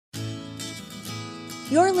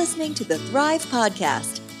You're listening to the Thrive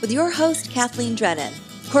Podcast with your host, Kathleen Drennan,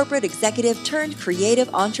 corporate executive turned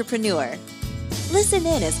creative entrepreneur. Listen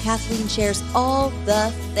in as Kathleen shares all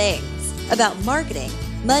the things about marketing,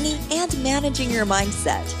 money, and managing your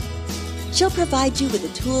mindset. She'll provide you with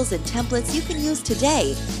the tools and templates you can use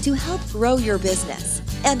today to help grow your business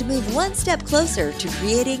and move one step closer to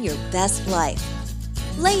creating your best life.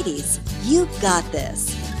 Ladies, you got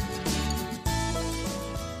this.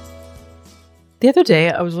 The other day,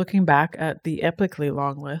 I was looking back at the epically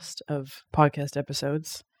long list of podcast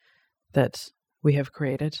episodes that we have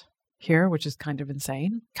created here, which is kind of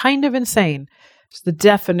insane. Kind of insane. It's the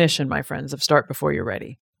definition, my friends, of start before you're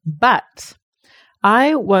ready. But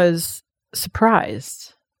I was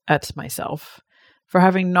surprised at myself for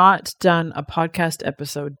having not done a podcast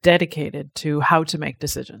episode dedicated to how to make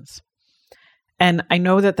decisions. And I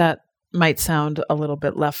know that that might sound a little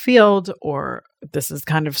bit left field, or this is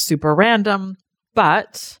kind of super random,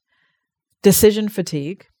 but decision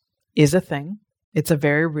fatigue is a thing. It's a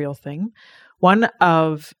very real thing. One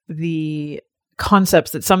of the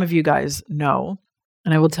concepts that some of you guys know,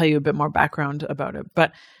 and I will tell you a bit more background about it,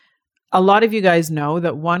 but a lot of you guys know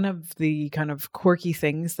that one of the kind of quirky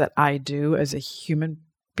things that I do as a human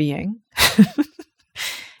being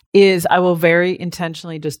is I will very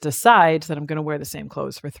intentionally just decide that I'm going to wear the same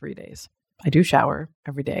clothes for 3 days. I do shower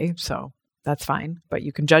every day, so that's fine, but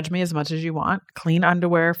you can judge me as much as you want. Clean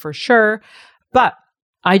underwear for sure. But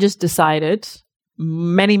I just decided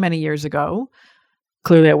many, many years ago,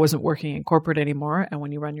 clearly I wasn't working in corporate anymore. And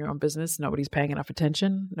when you run your own business, nobody's paying enough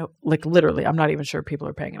attention. No, like literally, I'm not even sure people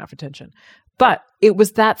are paying enough attention. But it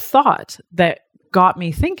was that thought that got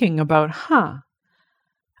me thinking about,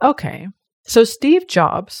 okay. So Steve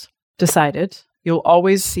Jobs decided you'll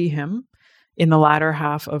always see him in the latter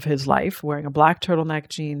half of his life wearing a black turtleneck,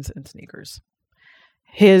 jeans, and sneakers.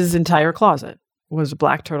 His entire closet was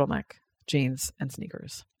black turtleneck, jeans, and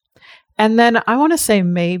sneakers. And then I want to say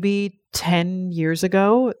maybe 10 years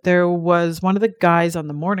ago, there was one of the guys on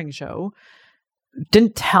the morning show,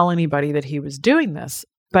 didn't tell anybody that he was doing this,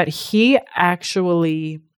 but he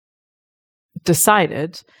actually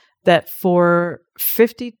decided that for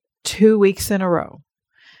 52 weeks in a row,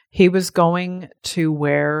 he was going to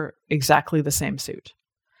wear exactly the same suit.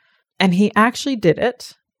 And he actually did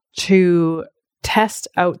it to test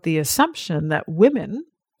out the assumption that women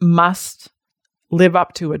must live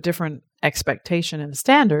up to a different expectation and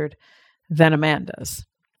standard than a man does.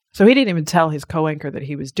 So he didn't even tell his co-anchor that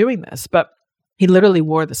he was doing this, but he literally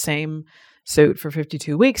wore the same suit for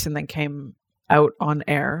 52 weeks and then came out on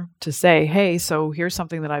air to say, hey, so here's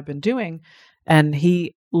something that I've been doing. And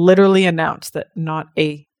he literally announced that not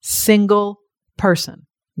a single person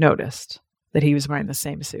noticed that he was wearing the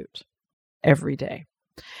same suit every day.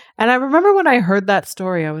 And I remember when I heard that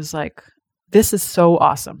story, I was like, this is so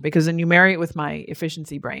awesome, because then you marry it with my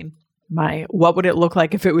efficiency brain, my what would it look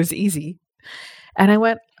like if it was easy? And I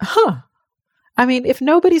went, I mean, if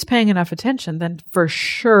nobody's paying enough attention, then for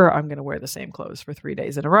sure I'm going to wear the same clothes for 3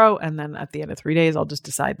 days in a row. And then at the end of 3 days, I'll just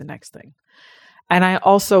decide the next thing. And I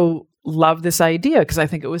also love this idea because I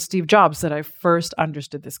think it was Steve Jobs that I first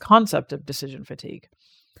understood this concept of decision fatigue.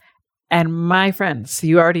 And my friends,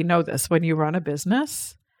 you already know this, when you run a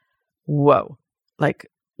business, whoa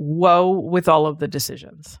with all of the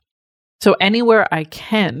decisions. So anywhere I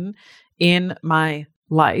can in my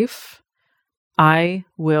life, I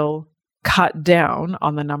will cut down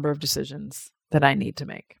on the number of decisions that I need to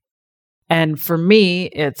make. And for me,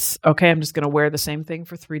 it's, okay, I'm just going to wear the same thing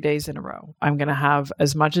for 3 days in a row. I'm going to have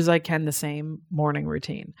as much as I can the same morning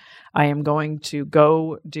routine. I am going to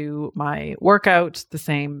go do my workout the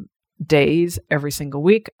same days every single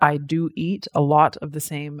week. I do eat a lot of the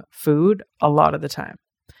same food a lot of the time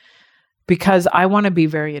because I want to be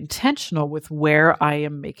very intentional with where I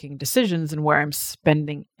am making decisions and where I'm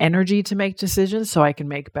spending energy to make decisions so I can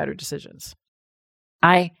make better decisions.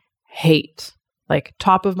 I hate, like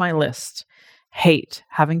top of my list, hate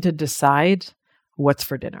having to decide what's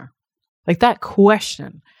for dinner. Like that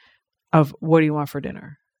question of what do you want for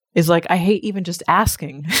dinner is like, I hate even just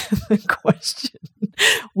asking the question,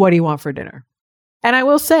 what do you want for dinner? And I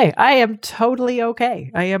will say, I am totally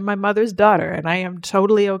okay. I am my mother's daughter and I am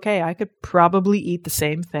totally okay. I could probably eat the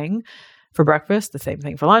same thing for breakfast, the same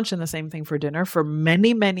thing for lunch, and the same thing for dinner for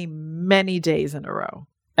many, many, many days in a row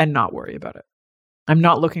and not worry about it. I'm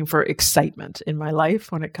not looking for excitement in my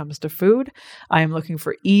life when it comes to food. I am looking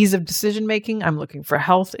for ease of decision making. I'm looking for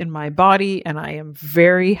health in my body. And I am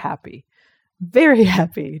very happy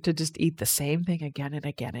to just eat the same thing again and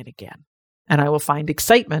again and again. And I will find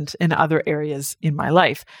excitement in other areas in my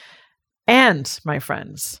life. And my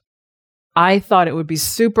friends, I thought it would be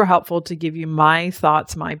super helpful to give you my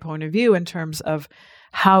thoughts, my point of view in terms of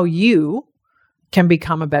how you can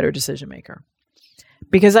become a better decision maker.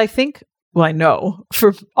 Because I think, well, I know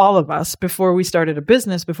for all of us, before we started a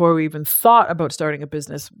business, before we even thought about starting a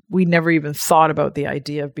business, we never even thought about the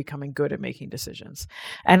idea of becoming good at making decisions.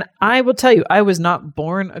 And I will tell you, I was not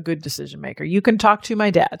born a good decision maker. You can talk to my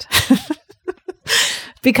dad.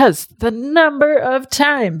 Because the number of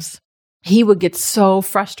times he would get so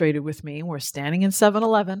frustrated with me. We're standing in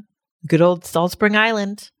 7-Eleven, good old Salt Spring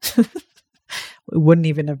Island. It wouldn't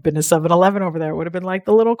even have been a 7-Eleven over there. It would have been like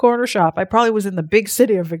the little corner shop. I probably was in the big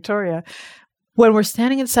city of Victoria. When we're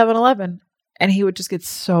standing in 7-Eleven, and he would just get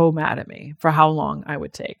so mad at me for how long I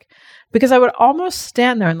would take. Because I would almost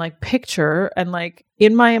stand there and like picture and like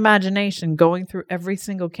in my imagination going through every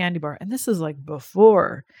single candy bar. And this is like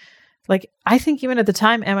before. Like, I think even at the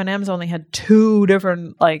time, M&M's only had 2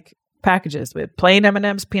 different like packages with plain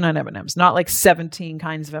M&M's, peanut M&M's, not like 17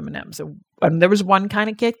 kinds of M&M's. And there was one kind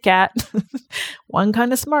of Kit Kat, one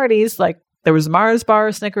kind of Smarties, like there was Mars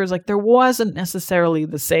bar, Snickers, like there wasn't necessarily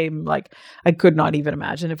the same, like I could not even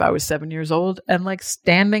imagine if I was 7 years old and like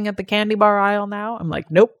standing at the candy bar aisle now, I'm like,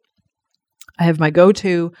 nope, I have my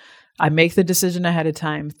go-to. I make the decision ahead of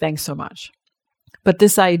time. Thanks so much. But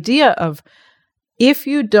this idea of if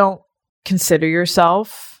you don't consider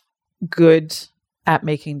yourself good at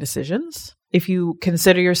making decisions, if you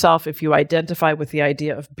identify with the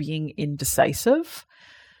idea of being indecisive,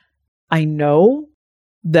 I know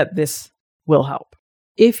that this will help.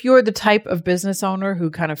 If you're the type of business owner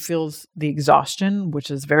who kind of feels the exhaustion,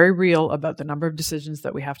 which is very real, about the number of decisions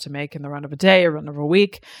that we have to make in the run of a day or run of a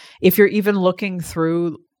week, if you're even looking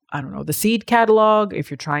through the seed catalog,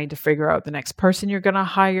 if you're trying to figure out the next person you're going to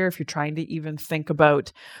hire, if you're trying to even think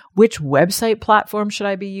about which website platform should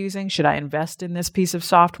I be using? Should I invest in this piece of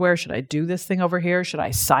software? Should I do this thing over here? Should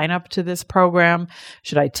I sign up to this program?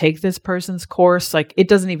 Should I take this person's course? Like, it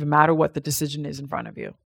doesn't even matter what the decision is in front of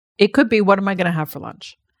you. It could be, what am I going to have for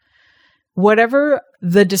lunch? Whatever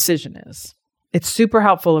the decision is, it's super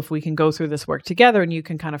helpful if we can go through this work together and you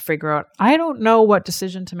can kind of figure out, I don't know what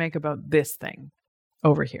decision to make about this thing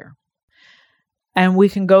over here. And we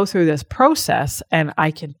can go through this process and I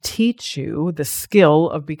can teach you the skill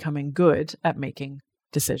of becoming good at making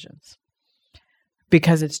decisions.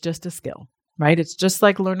 Because it's just a skill, right? It's just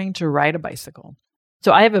like learning to ride a bicycle.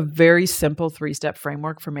 So I have a very simple 3-step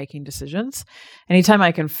framework for making decisions. Anytime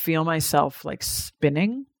I can feel myself like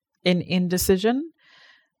spinning in indecision,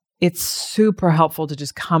 it's super helpful to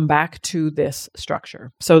just come back to this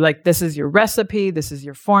structure. So like, this is your recipe, this is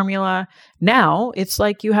your formula. Now it's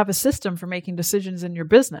like you have a system for making decisions in your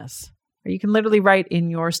business. You can literally write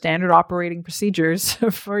in your standard operating procedures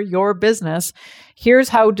for your business, here's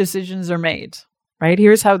how decisions are made, right?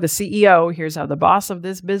 Here's how the CEO, here's how the boss of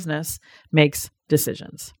this business makes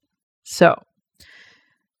decisions. So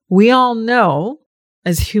we all know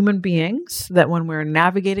as human beings that when we're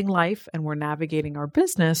navigating life and we're navigating our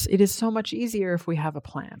business, it is so much easier if we have a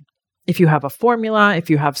plan. If you have a formula, if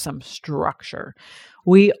you have some structure,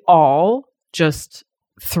 we all just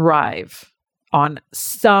thrive on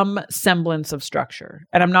some semblance of structure.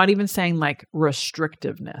 And I'm not even saying like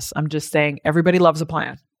restrictiveness. I'm just saying everybody loves a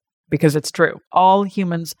plan because it's true. All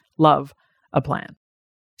humans love a plan.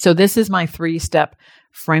 So this is my 3-step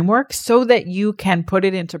framework so that you can put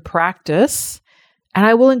it into practice. And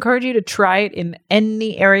I will encourage you to try it in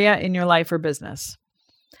any area in your life or business.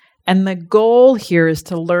 And the goal here is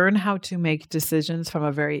to learn how to make decisions from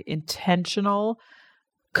a very intentional,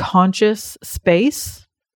 conscious space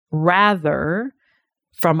rather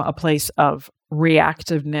from a place of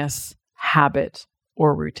reactiveness, habit,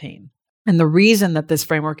 or routine. And the reason that this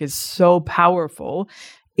framework is so powerful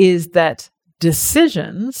is that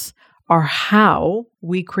decisions are how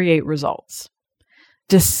we create results.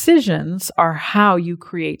 Decisions are how you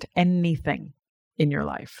create anything in your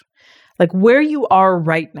life. Like where you are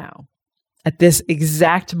right now at this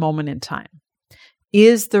exact moment in time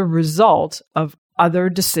is the result of other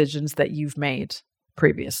decisions that you've made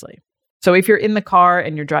previously. So if you're in the car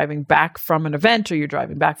and you're driving back from an event or you're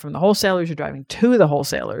driving back from the wholesalers, you're driving to the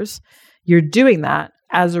wholesalers, you're doing that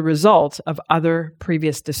as a result of other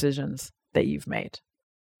previous decisions that you've made.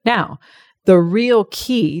 Now, the real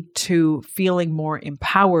key to feeling more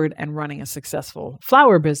empowered and running a successful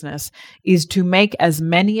flower business is to make as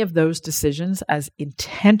many of those decisions as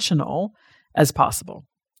intentional as possible.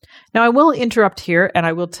 Now, I will interrupt here and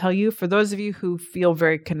I will tell you, for those of you who feel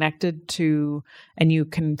very connected to, and you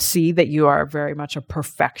can see that you are very much a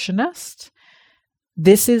perfectionist,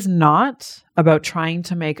 this is not about trying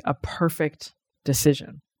to make a perfect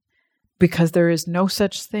decision because there is no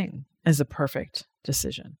such thing as a perfect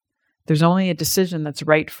decision. There's only a decision that's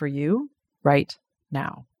right for you right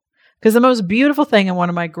now. Because the most beautiful thing and one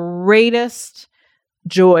of my greatest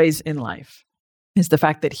joys in life is the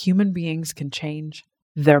fact that human beings can change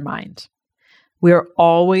their mind. We are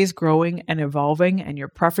always growing and evolving, and your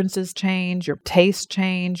preferences change, your tastes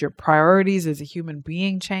change, your priorities as a human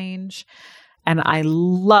being change. And I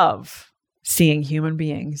love seeing human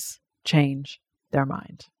beings change their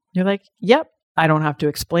mind. You're like, yep, I don't have to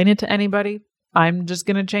explain it to anybody. I'm just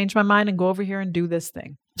going to change my mind and go over here and do this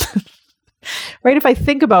thing. Right? If I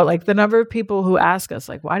think about like the number of people who ask us,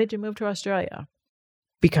 like, why did you move to Australia?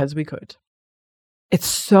 Because we could. It's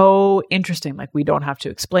so interesting. Like, we don't have to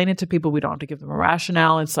explain it to people. We don't have to give them a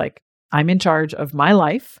rationale. It's like, I'm in charge of my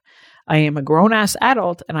life. I am a grown-ass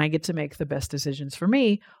adult, and I get to make the best decisions for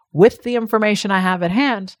me with the information I have at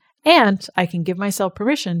hand. And I can give myself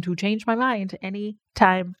permission to change my mind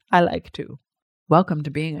anytime I like to. Welcome to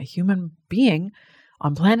being a human being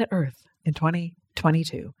on planet Earth in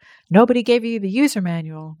 2022. Nobody gave you the user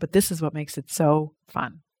manual, but this is what makes it so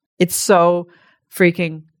fun. It's so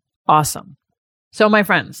freaking awesome. So my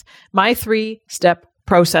friends, my 3-step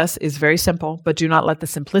process is very simple, but do not let the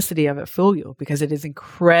simplicity of it fool you because it is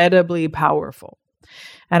incredibly powerful.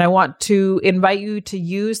 And I want to invite you to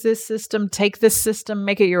use this system, take this system,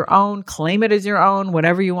 make it your own, claim it as your own,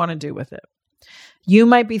 whatever you want to do with it. You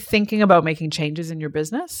might be thinking about making changes in your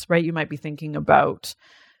business, right? You might be thinking about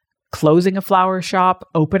closing a flower shop,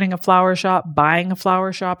 opening a flower shop, buying a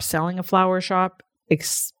flower shop, selling a flower shop,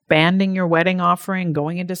 expanding your wedding offering,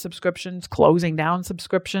 going into subscriptions, closing down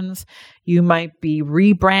subscriptions. You might be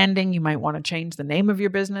rebranding. You might want to change the name of your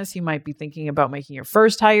business. You might be thinking about making your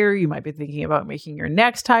first hire. You might be thinking about making your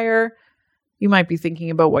next hire. You might be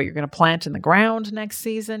thinking about what you're going to plant in the ground next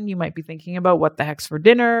season. You might be thinking about what the heck's for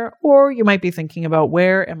dinner, or you might be thinking about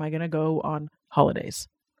where am I going to go on holidays.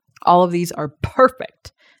 All of these are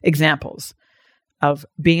perfect examples of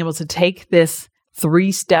being able to take this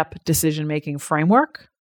 3-step decision-making framework.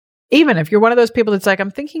 Even if you're one of those people that's like,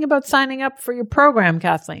 I'm thinking about signing up for your program,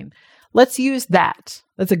 Kathleen, let's use that.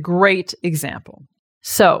 That's a great example.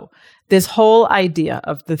 So this whole idea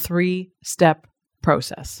of the 3-step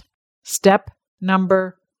process. Step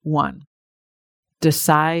number 1,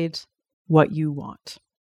 decide what you want.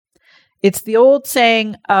 It's the old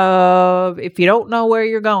saying of, if you don't know where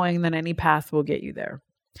you're going, then any path will get you there.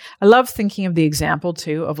 I love thinking of the example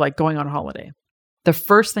too of like going on holiday. The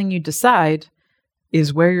first thing you decide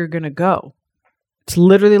is where you're going to go. It's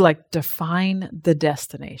literally like define the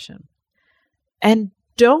destination. And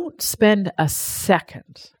don't spend a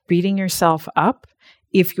second beating yourself up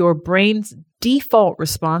if your brain's default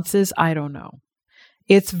response is, I don't know.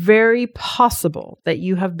 It's very possible that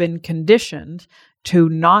you have been conditioned to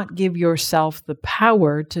not give yourself the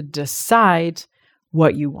power to decide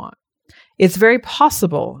what you want. It's very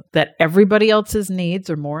possible that everybody else's needs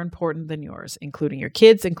are more important than yours, including your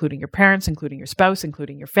kids, including your parents, including your spouse,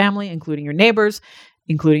 including your family, including your neighbors,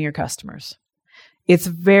 including your customers. It's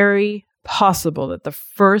very possible that the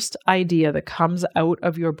first idea that comes out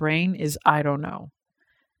of your brain is, I don't know,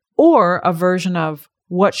 or a version of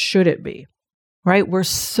what should it be, right? We're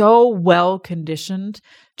so well conditioned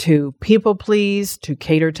to people please, to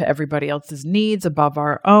cater to everybody else's needs above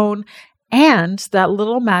our own. And that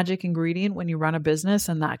little magic ingredient when you run a business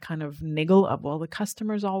and that kind of niggle of, well, the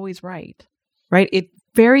customer's always right? It's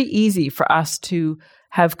very easy for us to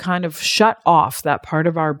have kind of shut off that part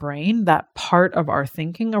of our brain, that part of our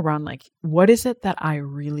thinking around like, what is it that I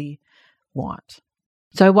really want?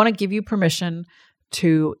 So I want to give you permission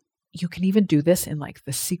to, you can even do this in like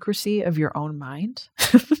the secrecy of your own mind.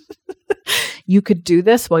 You could do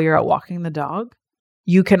this while you're out walking the dog.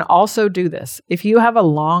 You can also do this if you have a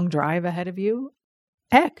long drive ahead of you.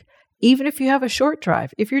 Heck, even if you have a short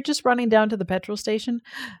drive, if you're just running down to the petrol station,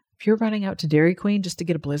 if you're running out to Dairy Queen just to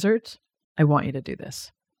get a Blizzard, I want you to do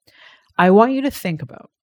this. I want you to think about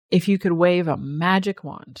if you could wave a magic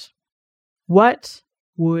wand, what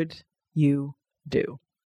would you do?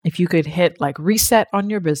 If you could hit like reset on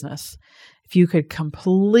your business, if you could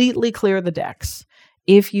completely clear the decks,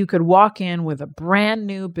 if you could walk in with a brand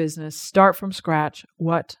new business, start from scratch,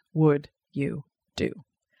 what would you do?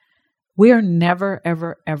 We are never,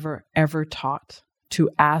 ever, ever, ever taught to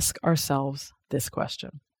ask ourselves this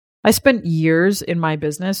question. I spent years in my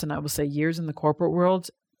business, and I will say years in the corporate world,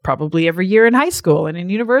 probably every year in high school and in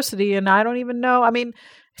university. And I don't even know. I mean,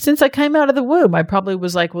 since I came out of the womb, I probably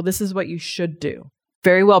was like, well, this is what you should do.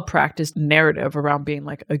 Very well practiced narrative around being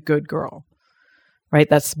like a good girl. Right?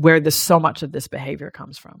 That's where so much of this behavior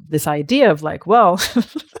comes from. This idea of like, well,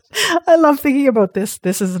 I love thinking about this.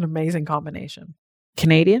 This is an amazing combination.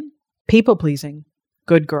 Canadian, people-pleasing,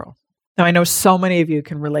 good girl. Now, I know so many of you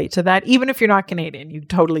can relate to that. Even if you're not Canadian, you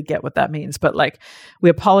totally get what that means. But like, we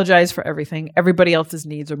apologize for everything. Everybody else's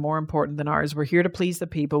needs are more important than ours. We're here to please the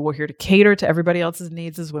people. We're here to cater to everybody else's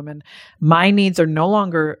needs as women. My needs are no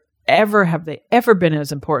longer have they ever been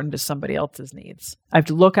as important as somebody else's needs. I have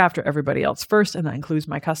to look after everybody else first, and that includes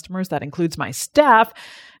my customers. That includes my staff.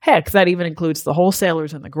 Heck, that even includes the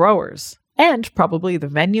wholesalers and the growers, and probably the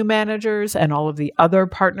venue managers and all of the other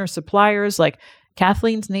partner suppliers. Like,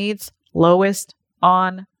 Kathleen's needs, lowest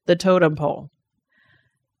on the totem pole.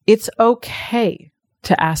 It's okay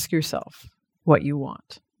to ask yourself what you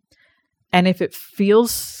want. And if it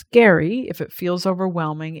feels scary, if it feels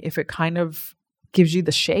overwhelming, if it kind of gives you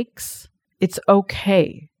the shakes, it's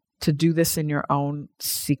okay to do this in your own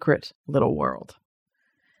secret little world.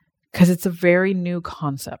 Because it's a very new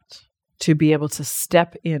concept to be able to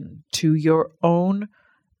step into your own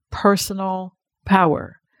personal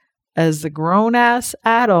power as a grown-ass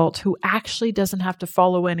adult who actually doesn't have to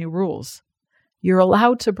follow any rules. You're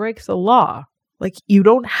allowed to break the law. Like, you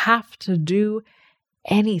don't have to do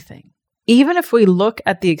anything. Even if we look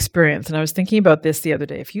at the experience, and I was thinking about this the other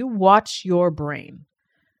day, if you watch your brain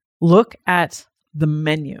look at the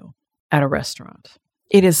menu at a restaurant,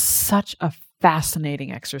 it is such a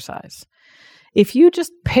fascinating exercise. If you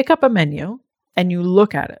just pick up a menu and you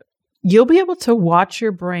look at it, you'll be able to watch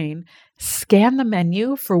your brain scan the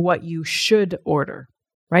menu for what you should order,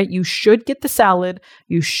 right? You should get the salad.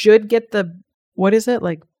 You should get the, what is it?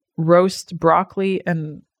 Like roast broccoli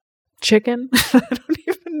and chicken. I don't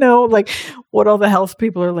even know like what all the health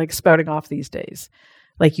people are like spouting off these days.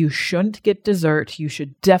 Like, you shouldn't get dessert. You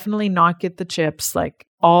should definitely not get the chips. Like,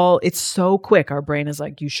 it's so quick. Our brain is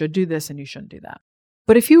like, you should do this and you shouldn't do that.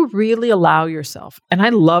 But if you really allow yourself, and I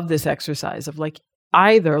love this exercise of like,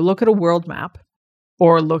 either look at a world map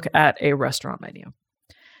or look at a restaurant menu.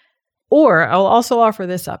 Or I'll also offer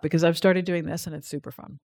this up because I've started doing this and it's super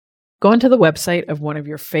fun. Go into the website of one of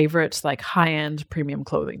your favorites, like high-end premium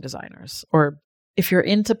clothing designers, or if you're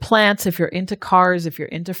into plants, if you're into cars, if you're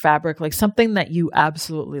into fabric, like something that you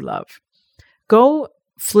absolutely love, go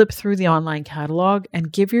flip through the online catalog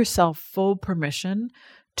and give yourself full permission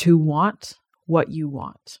to want what you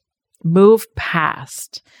want. Move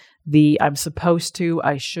past the I'm supposed to,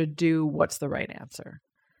 I should do, what's the right answer,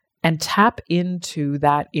 and tap into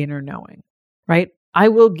that inner knowing, right? I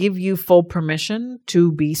will give you full permission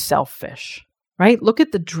to be selfish, right? Look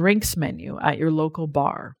at the drinks menu at your local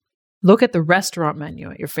bar. Look at the restaurant menu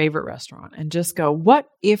at your favorite restaurant and just go, what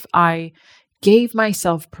if I gave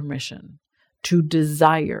myself permission to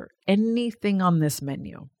desire anything on this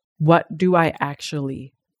menu? What do I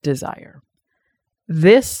actually desire?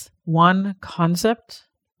 This one concept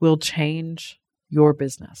will change your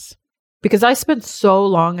business. Because I spent so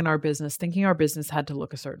long in our business thinking our business had to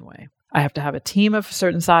look a certain way. I have to have a team of a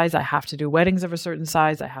certain size. I have to do weddings of a certain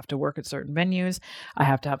size. I have to work at certain venues. I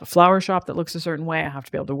have to have a flower shop that looks a certain way. I have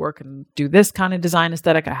to be able to work and do this kind of design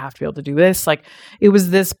aesthetic. I have to be able to do this. Like, it was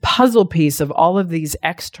this puzzle piece of all of these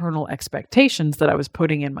external expectations that I was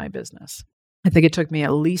putting in my business. I think it took me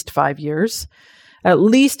at least 5 years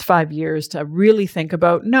to really think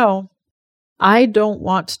about, no, I don't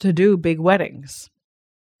want to do big weddings.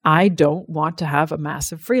 I don't want to have a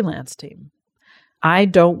massive freelance team. I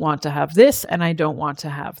don't want to have this and I don't want to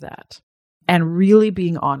have that. And really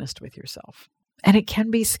being honest with yourself. And it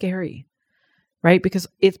can be scary, right? Because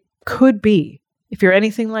it could be, if you're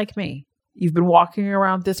anything like me, you've been walking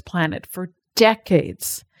around this planet for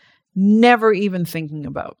decades, never even thinking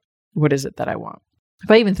about what is it that I want. If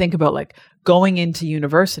I even think about like going into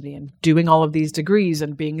university and doing all of these degrees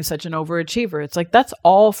and being such an overachiever, it's like that's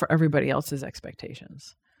all for everybody else's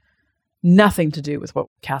expectations. Nothing to do with what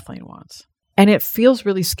Kathleen wants. And it feels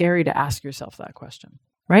really scary to ask yourself that question,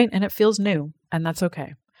 right? And it feels new, and that's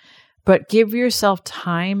okay. But give yourself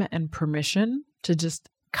time and permission to just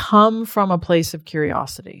come from a place of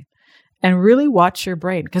curiosity and really watch your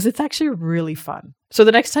brain, because it's actually really fun. So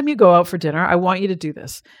the next time you go out for dinner, I want you to do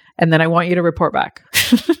this. And then I want you to report back.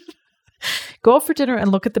 Go out for dinner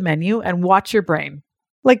and look at the menu and watch your brain.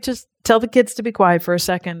 Like, just tell the kids to be quiet for a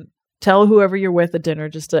second. Tell whoever you're with at dinner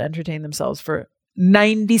just to entertain themselves for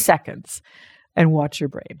 90 seconds and watch your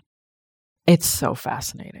brain. It's so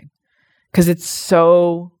fascinating because it's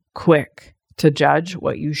so quick to judge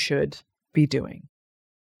what you should be doing.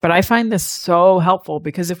 But I find this so helpful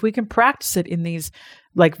because if we can practice it in these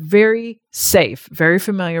like very safe, very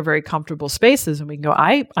familiar, very comfortable spaces, and we can go,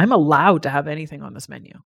 I'm allowed to have anything on this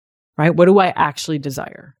menu, right? What do I actually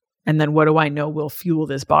desire? And then what do I know will fuel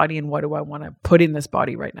this body? And what do I want to put in this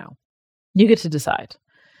body right now? You get to decide.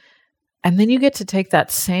 And then you get to take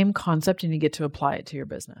that same concept and you get to apply it to your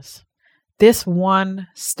business. This one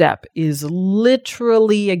step is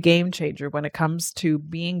literally a game changer when it comes to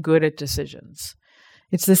being good at decisions.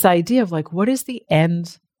 It's this idea of like, what is the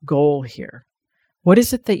end goal here? What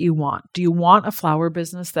is it that you want? Do you want a flower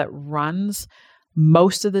business that runs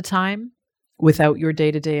most of the time without your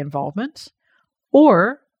day-to-day involvement?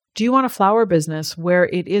 Or do you want a flower business where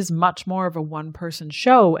it is much more of a one-person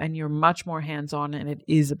show and you're much more hands-on and it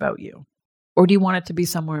is about you? Or do you want it to be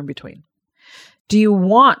somewhere in between? Do you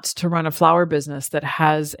want to run a flower business that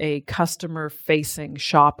has a customer-facing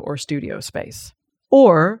shop or studio space?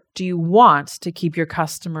 Or do you want to keep your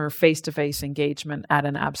customer face-to-face engagement at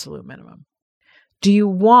an absolute minimum? Do you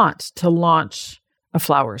want to launch a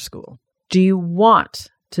flower school? Do you want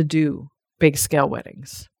to do big-scale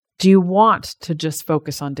weddings? Do you want to just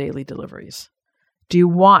focus on daily deliveries? Do you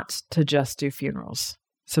want to just do funerals,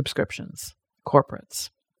 subscriptions, corporates?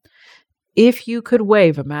 If you could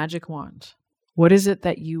wave a magic wand, what is it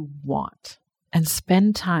that you want? And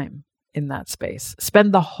spend time in that space.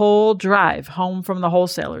 Spend the whole drive home from the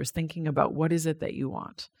wholesalers thinking about what is it that you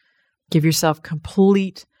want. Give yourself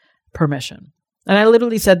complete permission. And I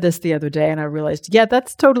literally said this the other day and I realized, yeah,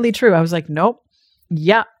 that's totally true. I was like, nope.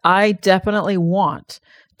 Yeah, I definitely want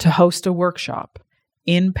to host a workshop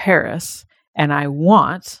in Paris and I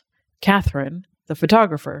want Catherine, the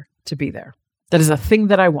photographer, to be there. That is a thing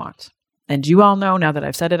that I want. And you all know now that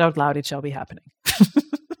I've said it out loud, it shall be happening.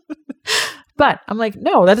 But I'm like,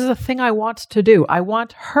 no, that is a thing I want to do. I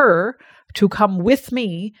want her to come with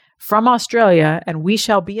me from Australia and we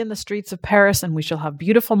shall be in the streets of Paris and we shall have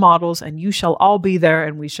beautiful models and you shall all be there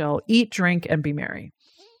and we shall eat, drink, and be merry.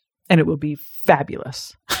 And it will be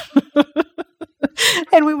fabulous.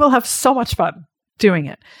 And we will have so much fun doing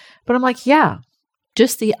it. But I'm like, yeah,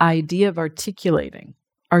 just the idea of articulating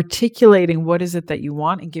what is it that you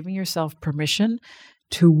want and giving yourself permission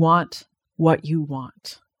to want what you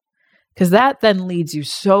want. Because that then leads you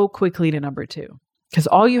so quickly to number 2. Because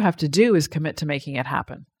all you have to do is commit to making it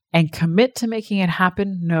happen. And commit to making it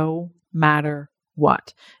happen no matter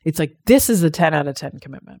what. It's like, this is a 10 out of 10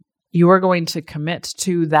 commitment. You are going to commit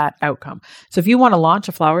to that outcome. So if you want to launch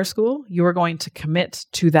a flower school, you are going to commit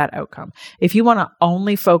to that outcome. If you want to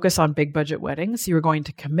only focus on big budget weddings, you are going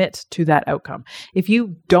to commit to that outcome. If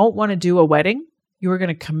you don't want to do a wedding, you are going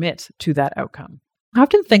to commit to that outcome. I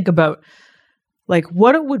often think about like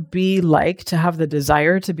what it would be like to have the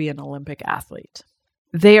desire to be an Olympic athlete.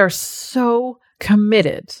 They are so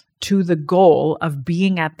committed to the goal of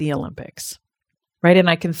being at the Olympics, right? And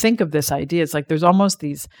I can think of this idea. It's like there's almost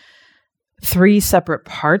these 3 separate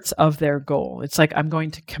parts of their goal. It's like, I'm going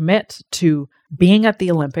to commit to being at the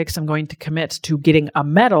Olympics. I'm going to commit to getting a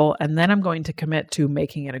medal. And then I'm going to commit to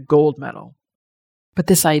making it a gold medal. But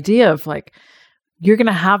this idea of like, you're going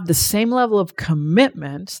to have the same level of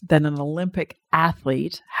commitment that an Olympic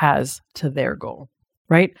athlete has to their goal,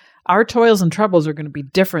 right? Our toils and troubles are going to be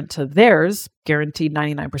different to theirs. Guaranteed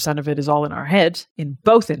 99% of it is all in our head in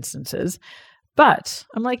both instances. But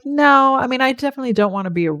I'm like, no, I mean, I definitely don't want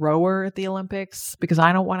to be a rower at the Olympics because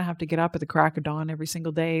I don't want to have to get up at the crack of dawn every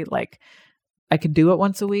single day. Like, I could do it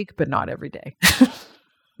once a week, but not every day.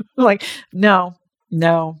 Like, no,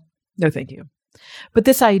 thank you. But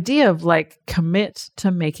this idea of like, commit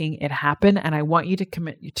to making it happen. And I want you to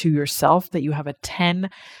commit to yourself that you have a 10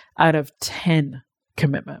 out of 10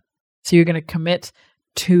 commitment. So you're going to commit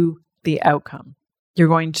to the outcome. You're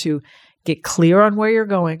going to get clear on where you're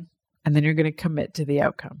going. And then you're going to commit to the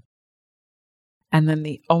outcome. And then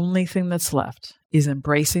the only thing that's left is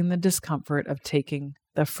embracing the discomfort of taking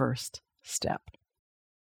the first step.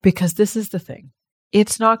 Because this is the thing.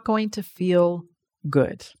 It's not going to feel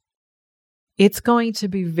good. It's going to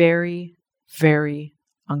be very, very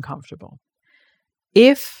uncomfortable.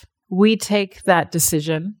 If we take that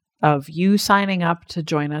decision of you signing up to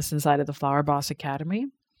join us inside of the Flower Boss Academy,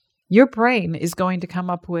 your brain is going to come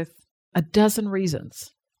up with a dozen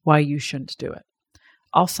reasons why you shouldn't do it.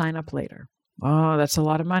 I'll sign up later. Oh, that's a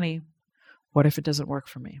lot of money. What if it doesn't work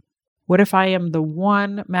for me? What if I am the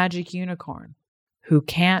one magic unicorn who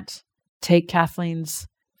can't take Kathleen's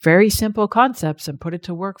very simple concepts and put it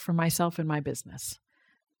to work for myself and my business?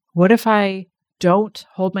 What if I don't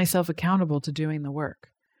hold myself accountable to doing the work?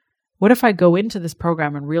 What if I go into this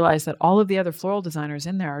program and realize that all of the other floral designers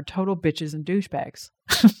in there are total bitches and douchebags?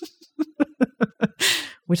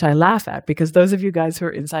 Which I laugh at because those of you guys who are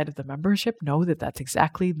inside of the membership know that that's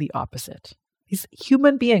exactly the opposite. These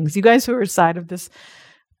human beings, you guys who are inside of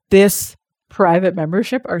this private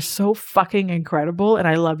membership are so fucking incredible and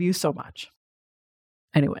I love you so much.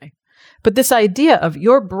 Anyway, but this idea of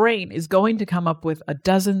your brain is going to come up with a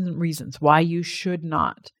dozen reasons why you should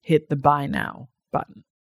not hit the buy now button.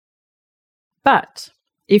 But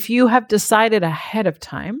if you have decided ahead of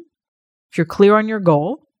time, if you're clear on your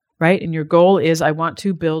goal, right? And your goal is, I want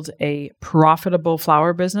to build a profitable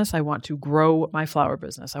flower business. I want to grow my flower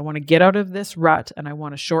business. I want to get out of this rut and I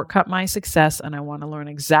want to shortcut my success. And I want to learn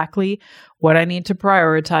exactly what I need to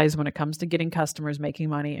prioritize when it comes to getting customers, making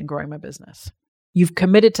money, and growing my business. You've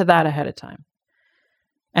committed to that ahead of time.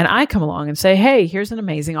 And I come along and say, hey, here's an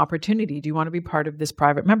amazing opportunity. Do you want to be part of this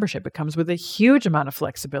private membership? It comes with a huge amount of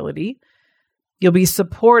flexibility. You'll be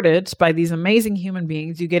supported by these amazing human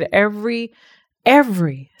beings. You get every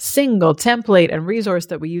single template and resource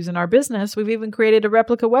that we use in our business. We've even created a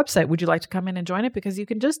replica website. Would you like to come in and join it? Because you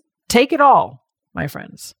can just take it all, my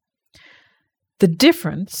friends. The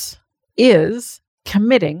difference is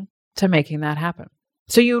committing to making that happen.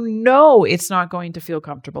 So you know it's not going to feel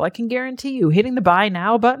comfortable. I can guarantee you, hitting the buy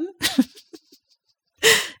now button,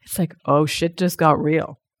 it's like, oh, shit just got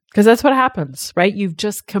real. Because that's what happens, right? You've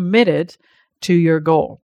just committed to your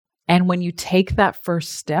goal. And when you take that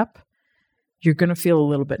first step, you're going to feel a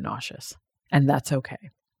little bit nauseous. And that's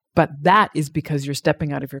okay. But that is because you're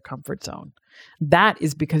stepping out of your comfort zone. That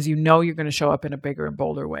is because you know you're going to show up in a bigger and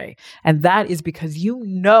bolder way. And that is because you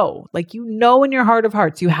know in your heart of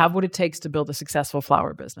hearts, you have what it takes to build a successful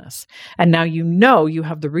flower business. And now you know you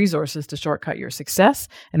have the resources to shortcut your success.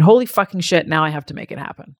 And holy fucking shit, now I have to make it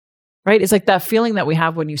happen. Right? It's like that feeling that we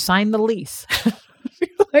have when you sign the lease.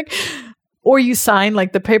 Or you sign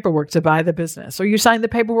like the paperwork to buy the business, or you sign the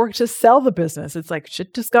paperwork to sell the business. It's like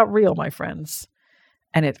shit just got real, my friends.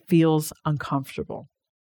 And it feels uncomfortable.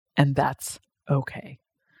 And that's okay.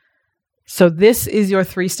 So this is your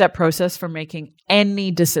 3-step process for making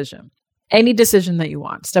any decision that you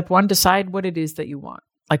want. Step 1, decide what it is that you want.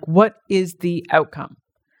 Like, what is the outcome?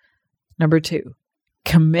 Number 2,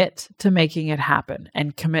 commit to making it happen,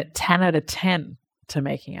 and commit 10 out of 10 to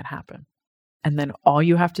making it happen. And then all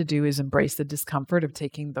you have to do is embrace the discomfort of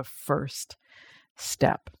taking the first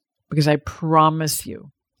step, because I promise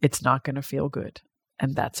you, it's not going to feel good.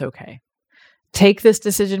 And that's okay. Take this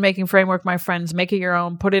decision-making framework, my friends, make it your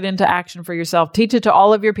own, put it into action for yourself, teach it to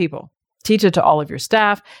all of your people, teach it to all of your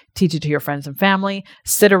staff, teach it to your friends and family,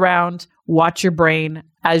 sit around, watch your brain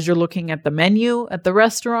as you're looking at the menu at the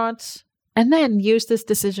restaurant, and then use this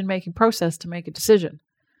decision-making process to make a decision.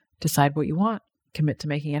 Decide what you want, commit to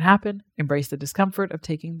making it happen, embrace the discomfort of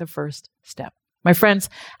taking the first step. My friends,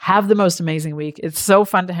 have the most amazing week. It's so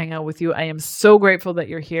fun to hang out with you. I am so grateful that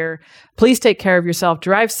you're here. Please take care of yourself,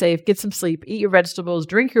 drive safe, get some sleep, eat your vegetables,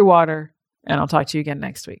 drink your water, and I'll talk to you again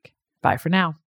next week. Bye for now.